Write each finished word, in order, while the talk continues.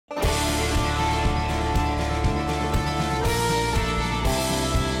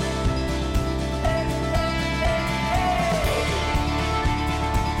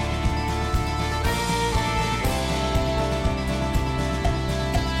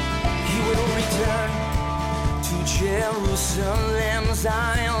Jerusalem,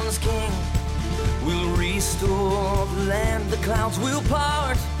 Zion's King will restore the land. The clouds will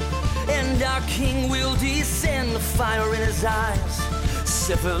part, and our King will descend. The fire in his eyes,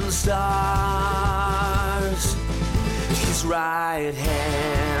 7 stars, his right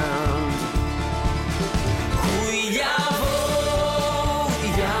hand.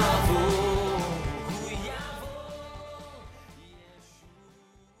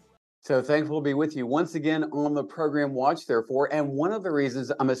 So thankful to be with you once again on the program Watch Therefore. And one of the reasons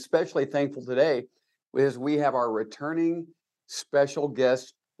I'm especially thankful today is we have our returning special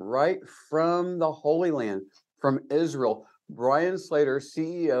guest right from the Holy Land, from Israel, Brian Slater,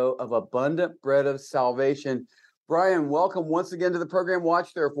 CEO of Abundant Bread of Salvation. Brian, welcome once again to the program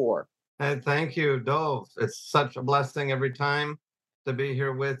Watch Therefore. Hey, thank you, Dove. It's such a blessing every time to be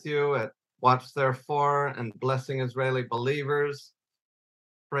here with you at Watch Therefore and blessing Israeli believers.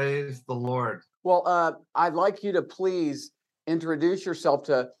 Praise the Lord. Well, I'd like you to please introduce yourself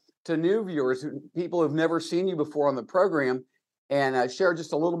to new viewers, people who've never seen you before on the program, and share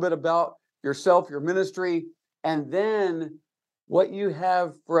just a little bit about yourself, your ministry, and then what you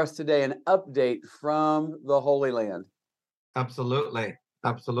have for us today, an update from the Holy Land. Absolutely.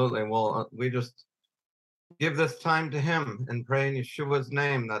 Well, we just give this time to him and pray in Yeshua's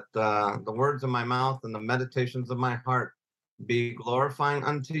name that the words of my mouth and the meditations of my heart be glorifying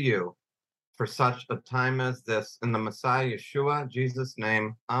unto you for such a time as this. In the Messiah Yeshua, Jesus'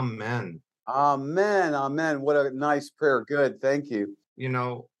 name, amen. Amen. What a nice prayer. Good. Thank you. You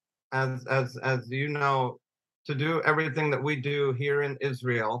know, as you know, to do everything that we do here in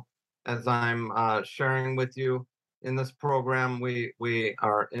Israel, as I'm sharing with you in this program, we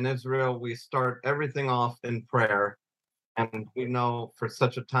are in Israel. We start everything off in prayer. And we know for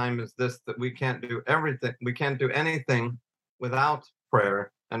such a time as this that we can't do everything. We can't do anything without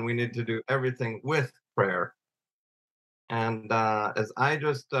prayer, and we need to do everything with prayer. And as I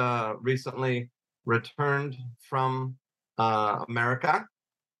just recently returned from America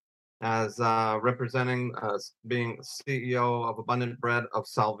as representing being CEO of Abundant Bread of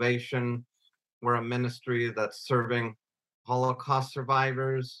Salvation, we're a ministry that's serving Holocaust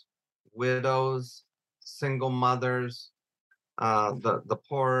survivors, widows, single mothers, the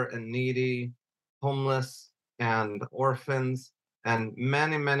poor and needy, homeless, and orphans, and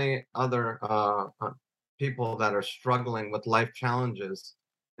many other people that are struggling with life challenges.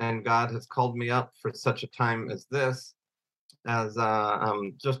 And God has called me up for such a time as this. As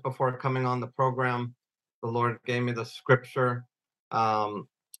just before coming on the program, the Lord gave me the scripture,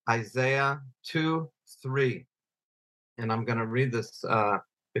 Isaiah 2:3. And I'm going to read this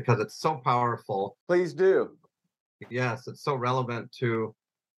because it's so powerful. Please do. Yes, it's so relevant to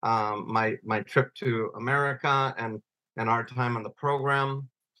my trip to America and our time on the program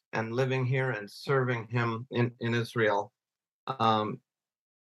and living here and serving him in Israel.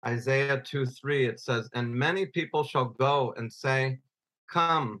 Isaiah 2:3, it says, "And many people shall go and say,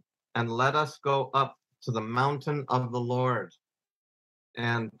 come and let us go up to the mountain of the Lord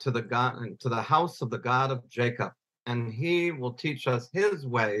and to the house of the God of Jacob, and he will teach us his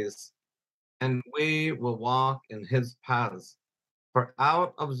ways, and we will walk in his paths. For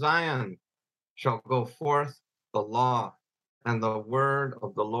out of Zion shall go forth the law and the word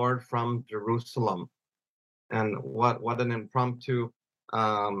of the Lord from Jerusalem." And what an impromptu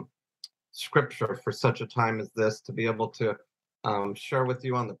scripture for such a time as this to be able to share with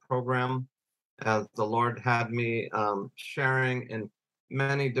you on the program, as the Lord had me sharing in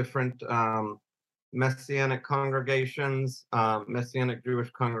many different Messianic congregations, Messianic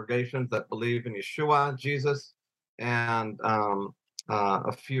Jewish congregations that believe in Yeshua, Jesus, and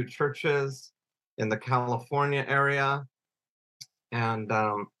a few churches in the California area, and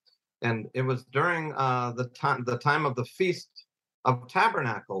it was during the time of the Feast of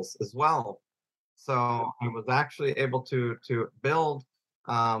Tabernacles as well. So I was actually able to build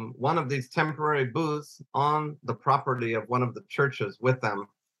one of these temporary booths on the property of one of the churches with them,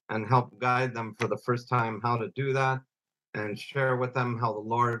 and help guide them for the first time how to do that, and share with them how the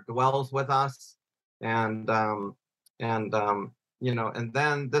Lord dwells with us, and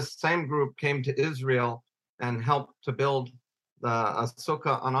then this same group came to Israel and helped to build a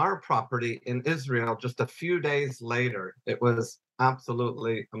sukkah on our property in Israel just a few days later. It was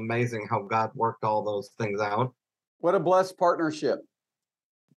absolutely amazing how God worked all those things out. What a blessed partnership.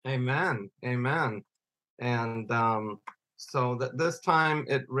 Amen. And so that this time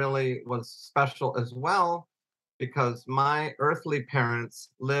it really was special as well, because my earthly parents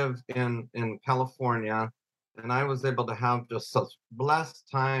live in California, and I was able to have just such blessed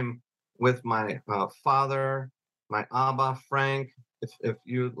time with my father, my Abba, Frank, if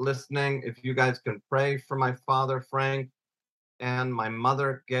you listening, if you guys can pray for my father, Frank, and my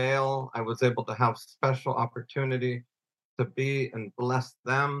mother, Gail, I was able to have special opportunity to be and bless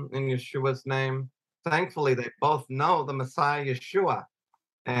them in Yeshua's name. Thankfully, they both know the Messiah, Yeshua.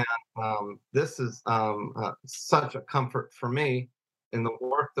 And this is such a comfort for me in the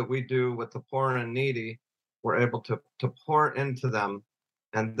work that we do with the poor and needy. We're able to pour into them.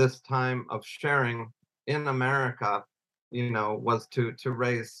 And this time of sharing in America, was to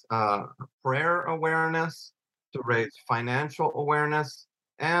raise prayer awareness, to raise financial awareness,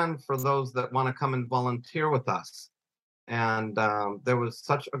 and for those that want to come and volunteer with us. And there was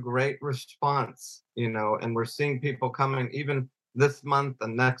such a great response, and we're seeing people coming even this month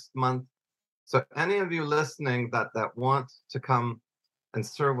and next month. So any of you listening that want to come and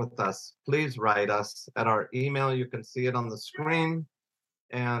serve with us, please write us at our email. You can see it on the screen.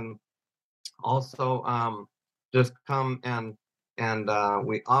 And also just come and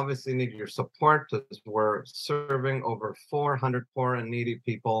we obviously need your support as we're serving over 400 poor and needy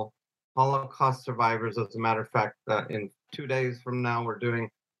people, Holocaust survivors. As a matter of fact, in 2 days from now, we're doing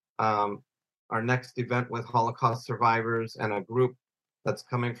our next event with Holocaust survivors and a group that's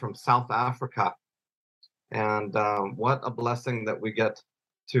coming from South Africa. And what a blessing that we get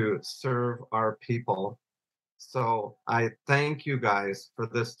to serve our people. So I thank you guys for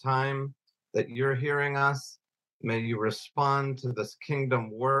this time that you're hearing us. May you respond to this kingdom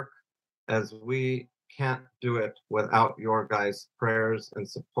work, as we can't do it without your guys' prayers and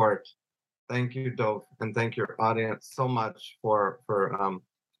support. Thank you, Dov, and thank your audience so much for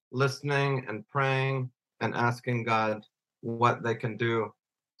listening and praying and asking God what they can do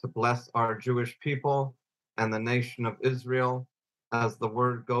to bless our Jewish people and the nation of Israel. As the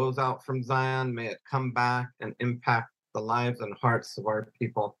word goes out from Zion, may it come back and impact the lives and hearts of our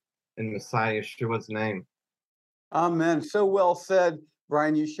people in Messiah Yeshua's name. Amen. So well said,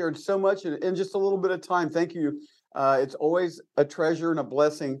 Brian. You shared so much in just a little bit of time. Thank you. It's always a treasure and a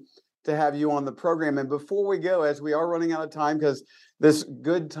blessing to have you on the program. And before we go, as we are running out of time, because this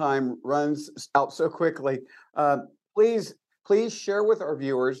good time runs out so quickly, please share with our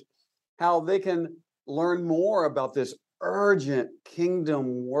viewers how they can learn more about this urgent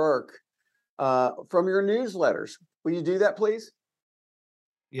kingdom work from your newsletters. Will you do that, please?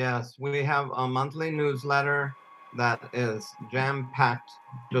 Yes, we have a monthly newsletter that is jam-packed,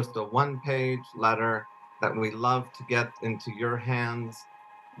 just a one-page letter that we love to get into your hands.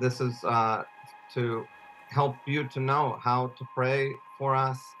 This is to help you to know how to pray for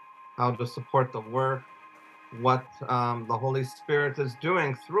us, how to support the work, what the Holy Spirit is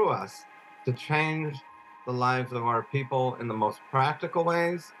doing through us to change the lives of our people in the most practical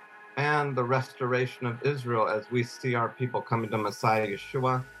ways, and the restoration of Israel as we see our people coming to Messiah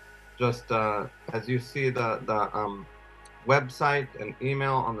Yeshua. Just as you see the website and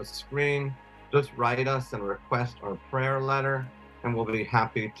email on the screen, just write us and request our prayer letter, and we'll be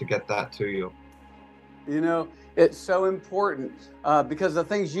happy to get that to you. It's so important because the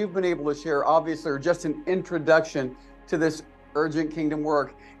things you've been able to share obviously are just an introduction to this urgent kingdom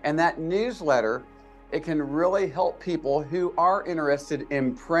work. And that newsletter, it can really help people who are interested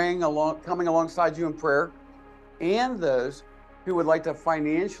in praying coming alongside you in prayer, and those who would like to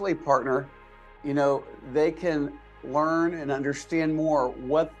financially partner. They can learn and understand more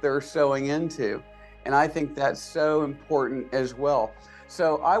what they're sowing into. And I think that's so important as well.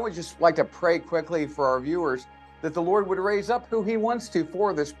 So I would just like to pray quickly for our viewers that the Lord would raise up who he wants to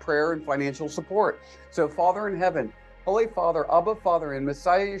for this prayer and financial support. So Father in heaven, Holy Father, Abba Father, in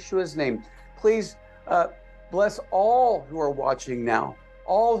Messiah Yeshua's name, please bless all who are watching now,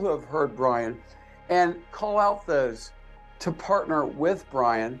 all who have heard Brian, and call out those to partner with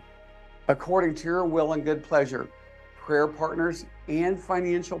Brian according to your will and good pleasure, prayer partners and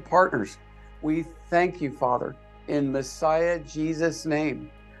financial partners. We thank you, Father, in Messiah Jesus' name.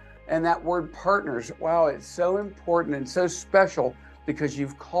 And that word partners, wow, it's so important and so special because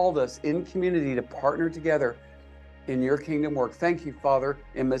you've called us in community to partner together in your kingdom work. Thank you, Father,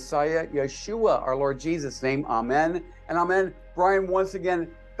 in Messiah Yeshua, our Lord Jesus' name. Amen and amen. Brian, once again,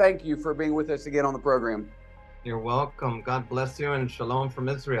 thank you for being with us again on the program. You're welcome. God bless you, and shalom from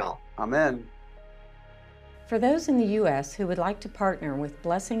Israel. Amen. For those in the U.S. who would like to partner with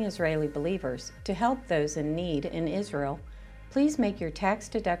Blessing Israeli Believers to help those in need in Israel, please make your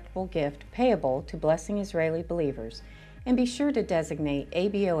tax-deductible gift payable to Blessing Israeli Believers, and be sure to designate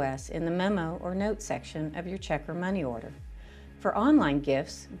ABOS in the memo or note section of your check or money order. For online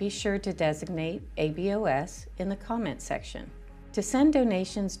gifts, be sure to designate ABOS in the comment section. To send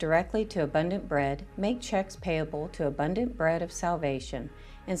donations directly to Abundant Bread, make checks payable to Abundant Bread of Salvation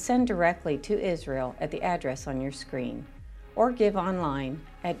and send directly to Israel at the address on your screen. or give online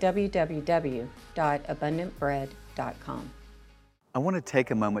at www.abundantbread.com. I want to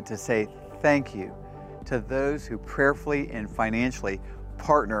take a moment to say thank you to those who prayerfully and financially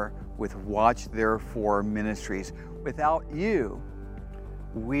partner with Watch Therefore Ministries. Without you,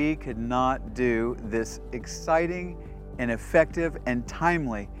 we could not do this exciting and effective and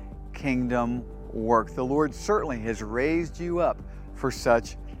timely kingdom work. The Lord certainly has raised you up for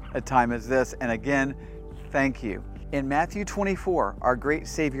such a time as this. And again, thank you. In Matthew 24, our great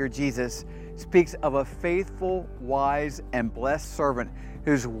Savior Jesus speaks of a faithful, wise, and blessed servant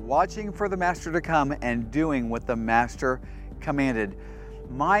who's watching for the Master to come and doing what the Master commanded.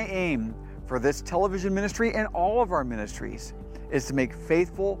 My aim for this television ministry and all of our ministries is to make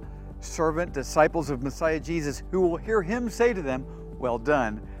faithful servant disciples of Messiah Jesus who will hear Him say to them, "Well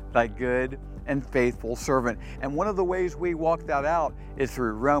done, thy good and faithful servant." And one of the ways we walk that out is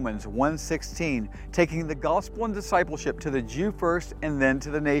through Romans 1:16, taking the gospel and discipleship to the Jew first and then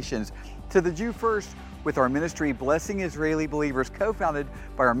to the nations. To the Jew first with our ministry, Blessing Israeli Believers, co-founded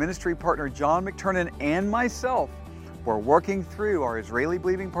by our ministry partner John McTernan and myself. We're working through our Israeli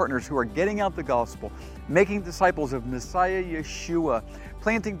believing partners who are getting out the gospel, making disciples of Messiah Yeshua,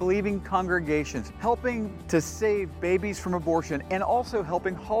 planting believing congregations, helping to save babies from abortion, and also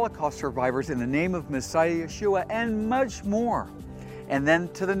helping Holocaust survivors in the name of Messiah Yeshua, and much more. And then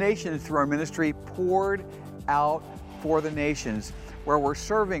to the nations through our ministry, Poured Out for the Nations, where we're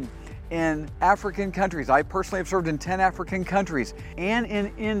serving in African countries. I personally have served in 10 African countries, and in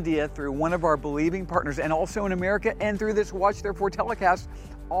India through one of our believing partners, and also in America, and through this Watch Therefore telecast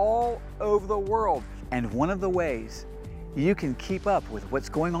all over the world. And one of the ways you can keep up with what's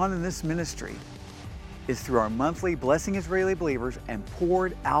going on in this ministry is through our monthly Blessing Israeli Believers and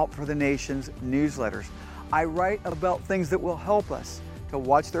Poured Out for the Nations newsletters. I write about things that will help us to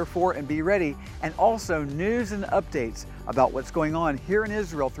watch therefore and be ready, and also news and updates about what's going on here in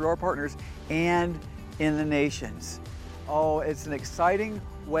Israel through our partners and in the nations. Oh, it's an exciting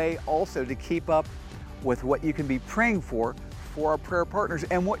way also to keep up with what you can be praying for our prayer partners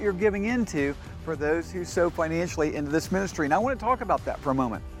and what you're giving into for those who sow financially into this ministry. And I want to talk about that for a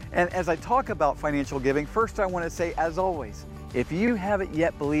moment. And as I talk about financial giving, first I want to say, as always, if you haven't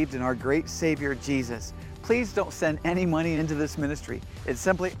yet believed in our great Savior Jesus, please don't send any money into this ministry. It's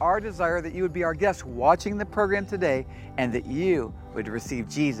simply our desire that you would be our guest watching the program today and that you would receive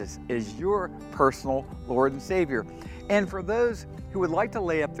Jesus as your personal Lord and Savior. And for those who would like to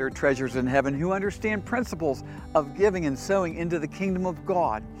lay up their treasures in heaven, who understand principles of giving and sowing into the kingdom of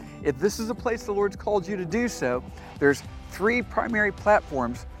God, if this is a place the Lord's called you to do so, there's 3 primary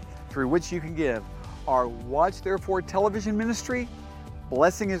platforms through which you can give. Our Watch Therefore television ministry,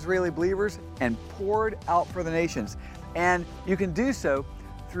 Blessing Israeli Believers, and Poured Out for the Nations. And you can do so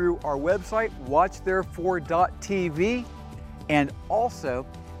through our website, watchtherefore.tv, and also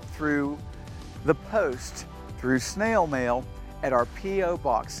through the post, through snail mail at our P.O.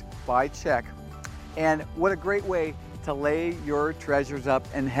 Box by check. And what a great way to lay your treasures up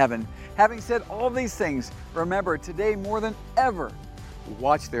in heaven. Having said all these things, remember today more than ever,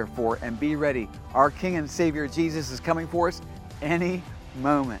 watch therefore and be ready. Our King and Savior Jesus is coming for us any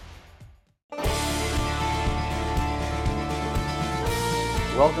moment.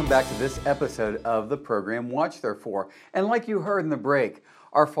 Welcome back to this episode of the program Watch Therefore. And like you heard in the break,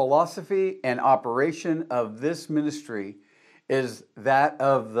 our philosophy and operation of this ministry is that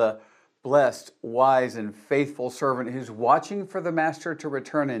of the blessed, wise, and faithful servant who's watching for the Master to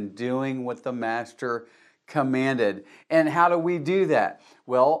return and doing what the Master commanded. And how do we do that?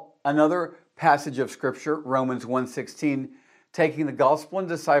 Well, another passage of Scripture, Romans 1:16, taking the gospel and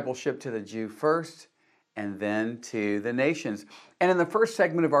discipleship to the Jew first and then to the nations. And in the first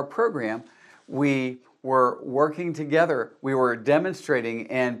segment of our program, we were working together. We were demonstrating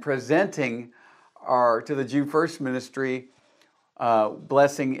and presenting to the Jew First ministry,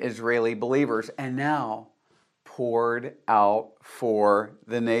 Blessing Israeli Believers, and now Poured Out for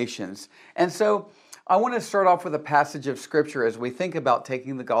the Nations. And so I want to start off with a passage of Scripture as we think about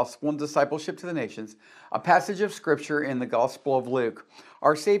taking the gospel and discipleship to the nations. A passage of Scripture in the Gospel of Luke.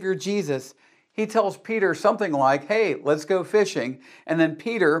 Our Savior Jesus, he tells Peter something like, hey, let's go fishing. And then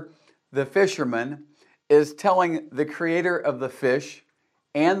Peter, the fisherman, is telling the creator of the fish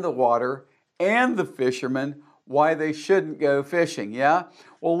and the water and the fisherman why they shouldn't go fishing, yeah?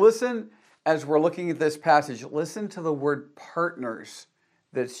 Well, listen, as we're looking at this passage, listen to the word partners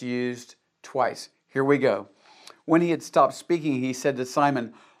that's used twice. Here we go. When he had stopped speaking, he said to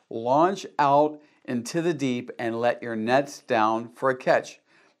Simon, launch out into the deep and let your nets down for a catch.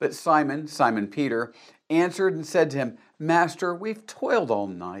 But Simon Peter, answered and said to him, Master, we've toiled all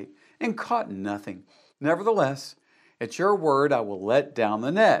night and caught nothing. Nevertheless, At your word, I will let down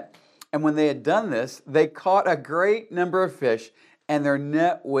the net. And when they had done this, they caught a great number of fish, and their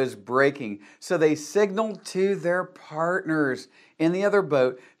net was breaking. So they signaled to their partners in the other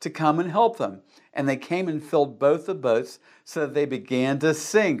boat to come and help them. And they came and filled both the boats so that they began to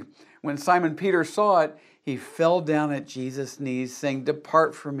sink. When Simon Peter saw it, he fell down at Jesus' knees, saying,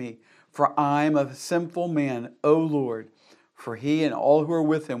 "Depart from me, for I am a sinful man, O Lord." For he and all who were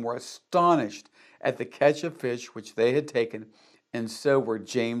with him were astonished at the catch of fish which they had taken. And so were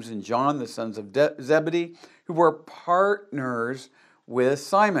James and John, the sons of Zebedee, who were partners with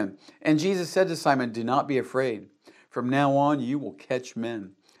Simon. And Jesus said to Simon, "Do not be afraid. From now on you will catch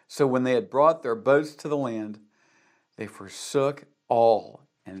men." So when they had brought their boats to the land, they forsook all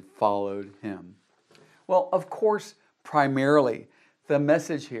and followed him. Well, of course, primarily, the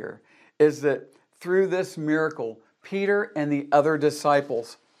message here is that through this miracle, Peter and the other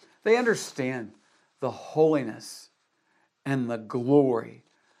disciples, they understand the holiness and the glory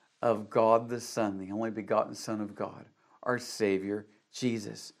of God the Son, the only begotten Son of God, our Savior,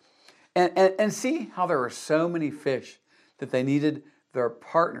 Jesus. And see how there are so many fish that they needed their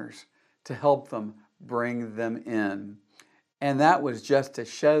partners to help them bring them in. And that was just to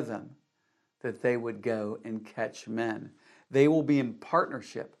show them that they would go and catch men. They will be in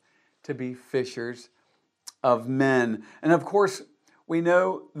partnership to be fishers of men. And of course, we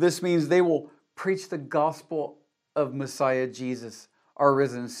know this means they will preach the gospel of Messiah Jesus, our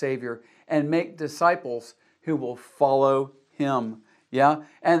risen Savior, and make disciples who will follow him. Yeah?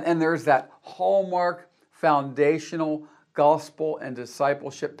 And there's that hallmark foundational gospel and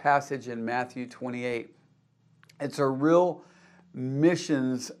discipleship passage in Matthew 28. It's a real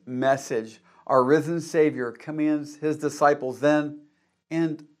missions message. Our risen Savior commands his disciples then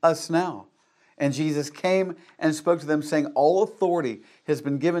and us now. And Jesus came and spoke to them, saying, "All authority has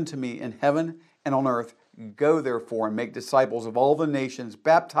been given to me in heaven and on earth. Go therefore and make disciples of all the nations,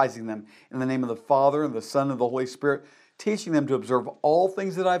 baptizing them in the name of the Father and the Son and the Holy Spirit, teaching them to observe all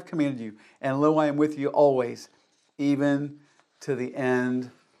things that I have commanded you. And lo, I am with you always, even to the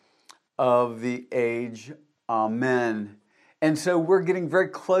end of the age." Amen. And so we're getting very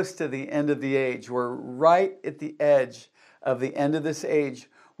close to the end of the age. We're right at the edge of the end of this age,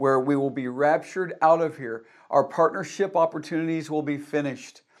 where we will be raptured out of here. Our partnership opportunities will be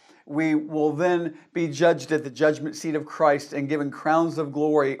finished. We will then be judged at the judgment seat of Christ and given crowns of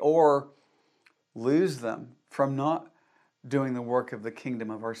glory, or lose them from not doing the work of the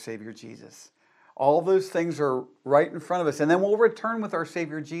kingdom of our Savior Jesus. All those things are right in front of us. And then we'll return with our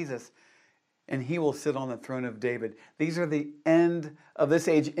Savior Jesus, and he will sit on the throne of David. These are the end of this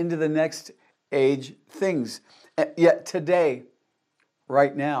age into the next age things. Yet today,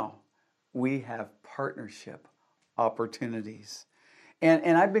 right now, we have partnership opportunities.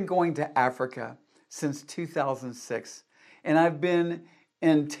 And I've been going to Africa since 2006. And I've been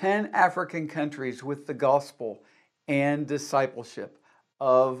in 10 African countries with the gospel and discipleship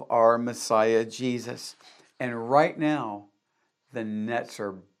of our Messiah Jesus. And right now, the nets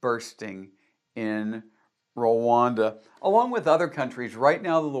are bursting in Rwanda, along with other countries. Right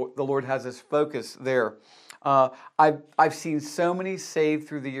now, the Lord has us focused there. I've seen so many saved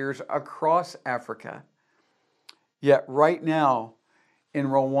through the years across Africa. Yet right now in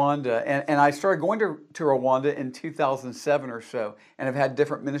Rwanda, and I started going to Rwanda in 2007 or so, and have had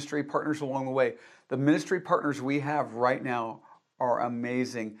different ministry partners along the way. The ministry partners we have right now are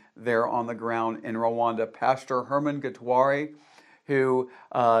amazing there on the ground in Rwanda. Pastor Herman Gatwari, who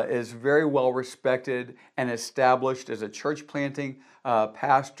is very well respected and established as a church planting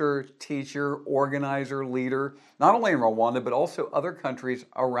pastor, teacher, organizer, leader, not only in Rwanda, but also other countries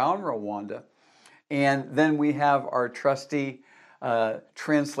around Rwanda. And then we have our trusty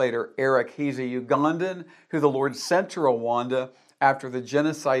translator, Eric. He's a Ugandan who the Lord sent to Rwanda after the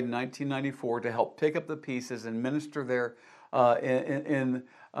genocide in 1994 to help pick up the pieces and minister there in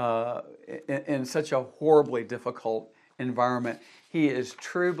such a horribly difficult environment. He is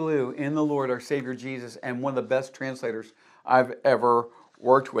true blue in the Lord, our Savior Jesus, and one of the best translators I've ever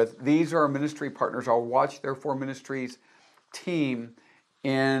worked with. These are our ministry partners, our Watch Therefore Ministries team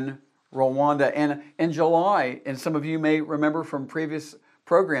in Rwanda. And in July, and some of you may remember from previous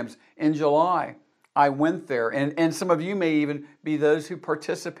programs, in July, I went there, and some of you may even be those who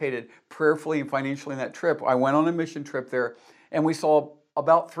participated prayerfully and financially in that trip. I went on a mission trip there, and we saw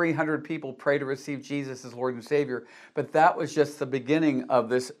about 300 people pray to receive Jesus as Lord and Savior. But that was just the beginning of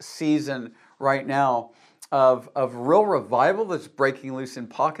this season right now of real revival that's breaking loose in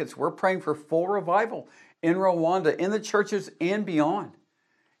pockets. We're praying for full revival in Rwanda, in the churches and beyond.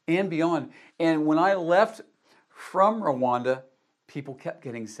 And beyond. And when I left from Rwanda, people kept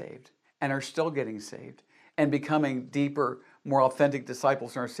getting saved and are still getting saved. and becoming deeper, more authentic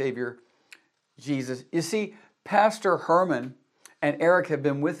disciples in our Savior, Jesus. You see, Pastor Herman and Eric have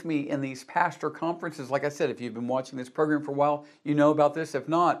been with me in these pastor conferences. Like I said, if you've been watching this program for a while, you know about this. If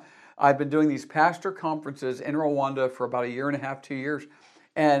not, I've been doing these pastor conferences in Rwanda for about 1.5 years, 2 years.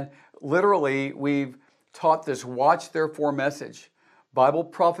 And literally, we've taught this watch therefore message, Bible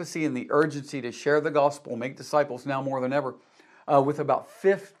prophecy and the urgency to share the gospel, make disciples now more than ever, with about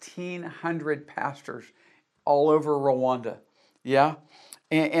 1,500 pastors all over Rwanda. Yeah?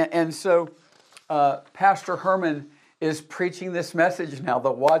 And so Pastor Herman is preaching this message now,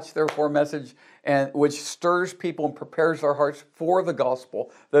 the watch therefore message, and which stirs people and prepares their hearts for the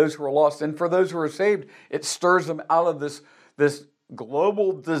gospel, those who are lost. And for those who are saved, it stirs them out of this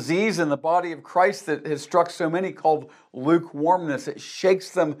global disease in the body of Christ that has struck so many, called lukewarmness. It shakes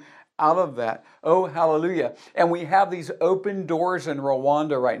them out of that. Oh, hallelujah. And we have these open doors in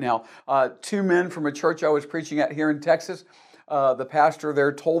Rwanda right now. 2 men from a church I was preaching at here in Texas, the pastor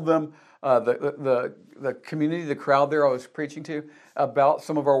there told them, the community, the crowd there I was preaching to, about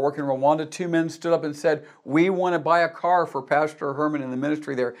some of our work in Rwanda. 2 men stood up and said, we want to buy a car for Pastor Herman and the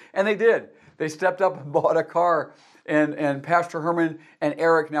ministry there. And they did. They stepped up and bought a car. And Pastor Herman and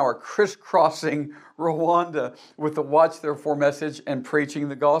Eric now are crisscrossing Rwanda with the Watch Therefore message and preaching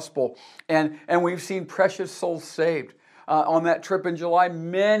the gospel. And we've seen precious souls saved. On that trip in July,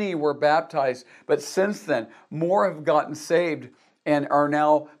 many were baptized. But since then, more have gotten saved and are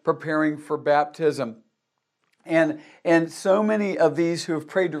now preparing for baptism. And so many of these who have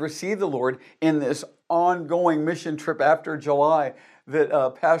prayed to receive the Lord in this ongoing mission trip after July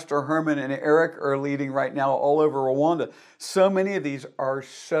that Pastor Herman and Eric are leading right now all over Rwanda, so many of these are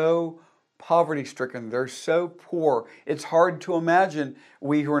so poverty-stricken. They're so poor. It's hard to imagine,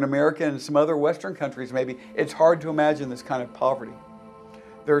 we who are in America and some other Western countries maybe, it's hard to imagine this kind of poverty.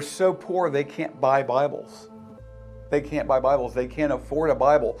 They're so poor they can't buy Bibles. They can't buy Bibles. They can't afford a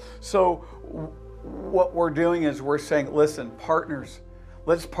Bible. So what we're doing is we're saying, listen, partners,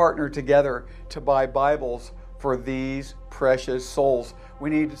 let's partner together to buy Bibles for these precious souls.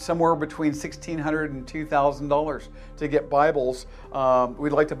 We need somewhere between $1,600 and $2,000 to get Bibles.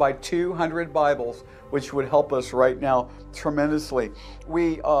 We'd like to buy 200 Bibles, which would help us right now tremendously.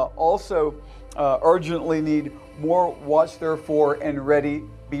 We also urgently need more Watch Therefore and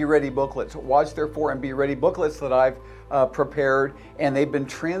Be Ready booklets. Watch Therefore and Be Ready booklets that I've prepared, and they've been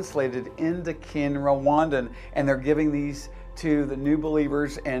translated into Kinyarwanda, and they're giving these to the new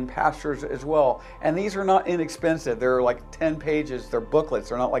believers and pastors as well. And these are not inexpensive. They're like 10 pages. They're booklets.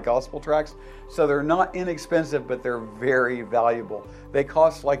 They're not like gospel tracts. So they're not inexpensive, but they're very valuable. They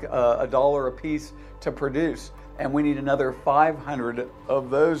cost like $1 a piece to produce. And we need another 500 of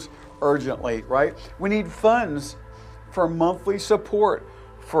those urgently, right? We need funds for monthly support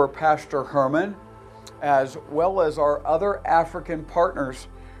for Pastor Herman, as well as our other African partners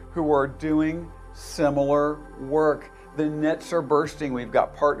who are doing similar work. The nets are bursting. We've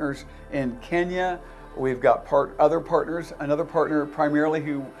got partners in Kenya. We've got other partners, another partner primarily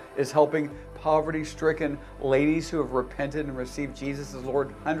who is helping poverty-stricken ladies who have repented and received Jesus as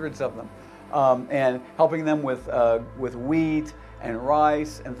Lord, hundreds of them, and helping them with wheat and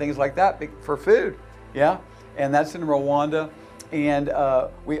rice and things like that for food. Yeah, and that's in Rwanda. And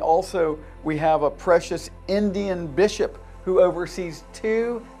we have a precious Indian bishop who oversees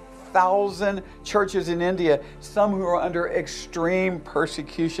 2,000 churches in India, some who are under extreme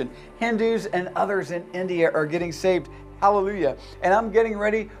persecution. Hindus and others in India are getting saved. Hallelujah. And I'm getting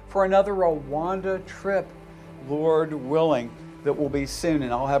ready for another Rwanda trip, Lord willing, that will be soon,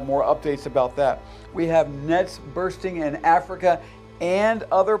 and I'll have more updates about that. We have nets bursting in Africa and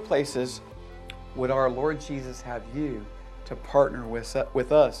other places. Would our Lord Jesus have you to partner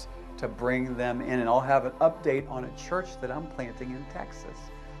with us to bring them in? And I'll have an update on a church that I'm planting in Texas.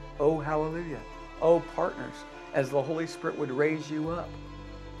 Oh, hallelujah. Oh, partners, as the Holy Spirit would raise you up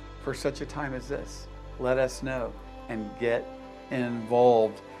for such a time as this, let us know and get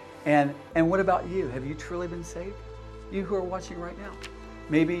involved. And what about you? Have you truly been saved? You who are watching right now.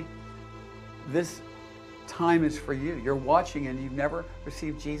 Maybe this time is for you. You're watching and you've never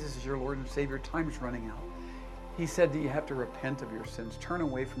received Jesus as your Lord and Savior. Time is running out. He said that you have to repent of your sins, turn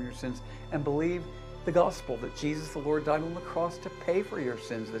away from your sins, and believe the gospel that Jesus the Lord died on the cross to pay for your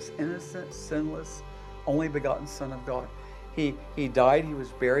sins, this innocent, sinless, only begotten Son of God. He died, he was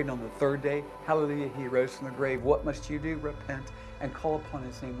buried, on the third day, hallelujah, he rose from the grave. What must you do? Repent and call upon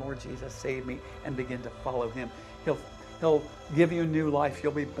his name, Lord Jesus, save me, and begin to follow him. He'll give you a new life.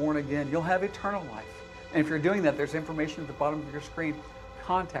 You'll be born again. You'll have eternal life. And if you're doing that, there's information at the bottom of your screen.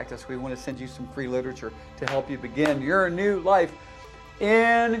 Contact us. We want to send you some free literature to help you begin your new life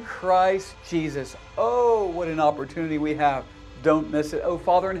in Christ Jesus. Oh, what an opportunity we have. Don't miss it. Oh,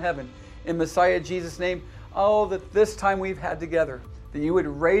 Father in heaven, in Messiah Jesus' name, oh, that this time we've had together, that you would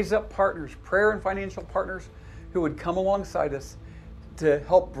raise up partners, prayer and financial partners, who would come alongside us to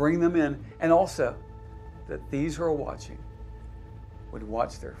help bring them in, and also that these who are watching would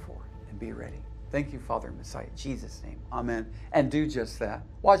watch therefore and be ready. Thank you, Father in Messiah, Jesus' name. Amen. And do just that.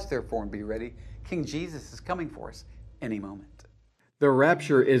 Watch therefore and be ready. King Jesus is coming for us any moment. The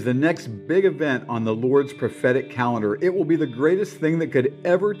rapture is the next big event on the Lord's prophetic calendar. It will be the greatest thing that could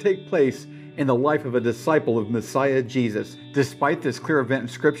ever take place in the life of a disciple of Messiah Jesus. Despite this clear event in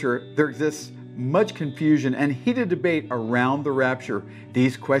Scripture, there exists much confusion and heated debate around the rapture.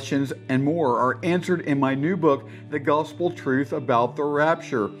 These questions and more are answered in my new book, The Gospel Truth About the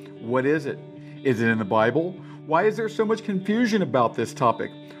Rapture. What is it? Is it in the Bible? Why is there so much confusion about this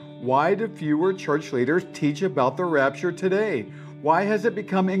topic? Why do fewer church leaders teach about the rapture today? Why has it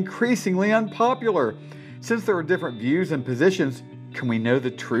become increasingly unpopular? Since there are different views and positions, can we know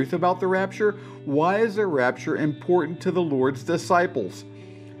the truth about the rapture? Why is the rapture important to the Lord's disciples?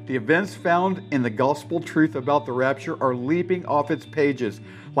 The events found in the gospel truth about the rapture are leaping off its pages.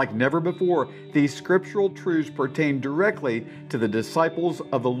 Like never before, these scriptural truths pertain directly to the disciples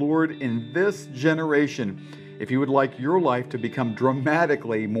of the Lord in this generation. If you would like your life to become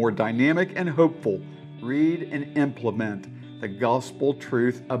dramatically more dynamic and hopeful, read and implement the gospel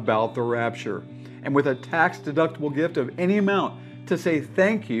truth about the rapture. And with a tax-deductible gift of any amount to say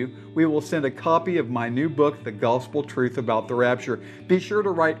thank you, we will send a copy of my new book, The Gospel Truth About the Rapture. Be sure to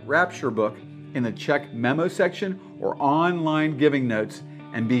write Rapture Book in the check memo section or online giving notes,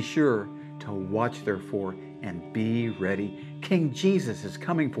 and be sure to watch therefore and be ready. King Jesus is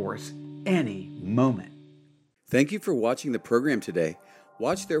coming for us any moment. Thank you for watching the program today.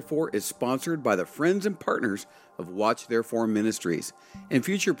 Watch Therefore is sponsored by the friends and partners of Watch Therefore Ministries. In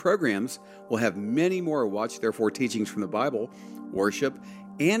future programs, we'll have many more Watch Therefore teachings from the Bible, worship,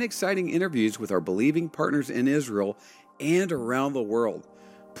 and exciting interviews with our believing partners in Israel and around the world.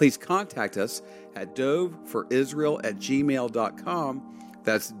 Please contact us at doveforisrael@gmail.com.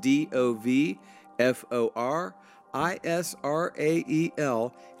 That's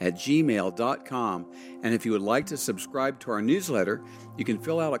DOVFORISRAEL@gmail.com. And if you would like to subscribe to our newsletter, you can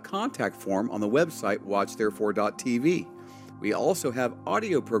fill out a contact form on the website watchtherefore.tv. We also have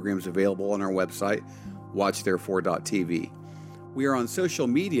audio programs available on our website, watchtherefore.tv. We are on social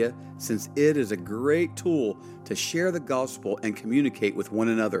media since it is a great tool to share the gospel and communicate with one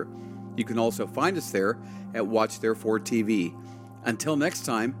another. You can also find us there at Watch Therefore TV. Until next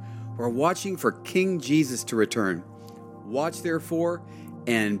time, we're watching for King Jesus to return. Watch therefore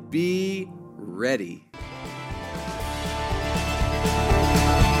and be ready.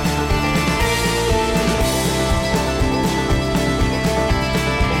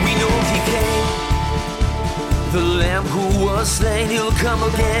 We know he came, the Lamb who was slain, he'll come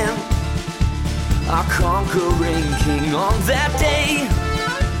again, our conquering King on that day.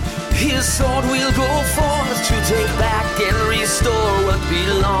 His sword will go forth to take back and